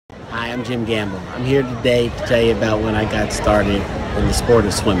Hi, I'm Jim Gamble. I'm here today to tell you about when I got started in the sport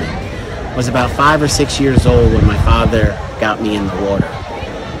of swimming. I was about 5 or 6 years old when my father got me in the water.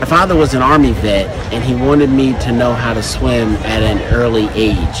 My father was an Army vet, and he wanted me to know how to swim at an early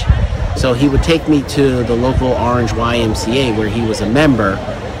age. So he would take me to the local Orange YMCA where he was a member,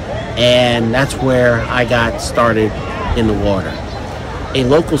 and that's where I got started in the water. A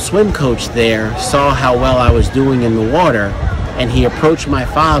local swim coach there saw how well I was doing in the water, and he approached my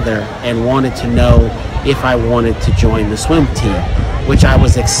father and wanted to know if I wanted to join the swim team, which I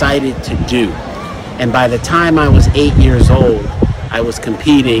was excited to do. And by the time I was 8 years old, I was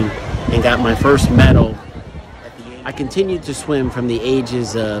competing and got my first medal. I continued to swim from the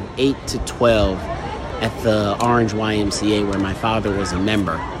ages of 8 to 12 at the Orange YMCA where my father was a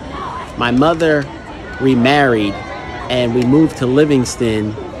member. My mother remarried and we moved to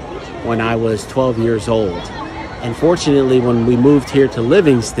Livingston when I was 12 years old. And fortunately, when we moved here to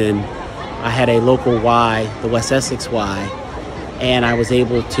Livingston, I had a local Y, the West Essex Y, and I was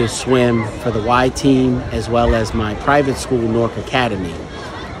able to swim for the Y team as well as my private school, Newark Academy.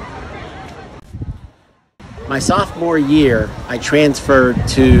 My sophomore year, I transferred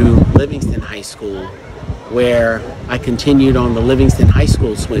to Livingston High School, where I continued on the Livingston High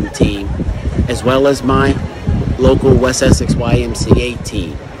School swim team, as well as my local West Essex YMCA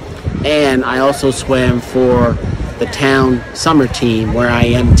team. And I also swam for the town summer team where I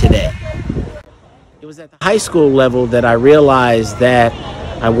am today. It was at the high school level that I realized that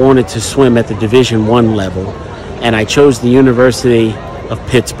I wanted to swim at the Division I level, and I chose the University of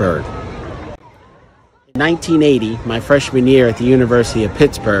Pittsburgh. In 1980, my freshman year at the University of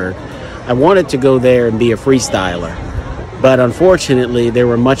Pittsburgh, I wanted to go there and be a freestyler. But unfortunately, there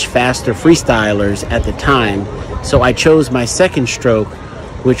were much faster freestylers at the time, so I chose my second stroke,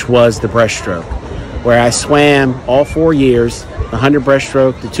 which was the breaststroke, where I swam all 4 years, the 100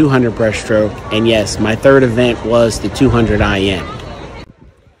 breaststroke, the 200 breaststroke, and yes, my third event was the 200 IM.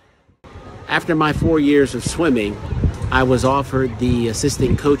 After my 4 years of swimming, I was offered the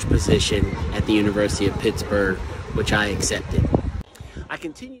assistant coach position at the University of Pittsburgh, which I accepted. I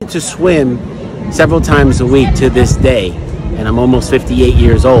continue to swim several times a week to this day, and I'm almost 58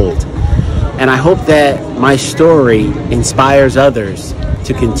 years old. And I hope that my story inspires others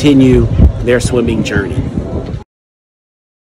to continue their swimming journey.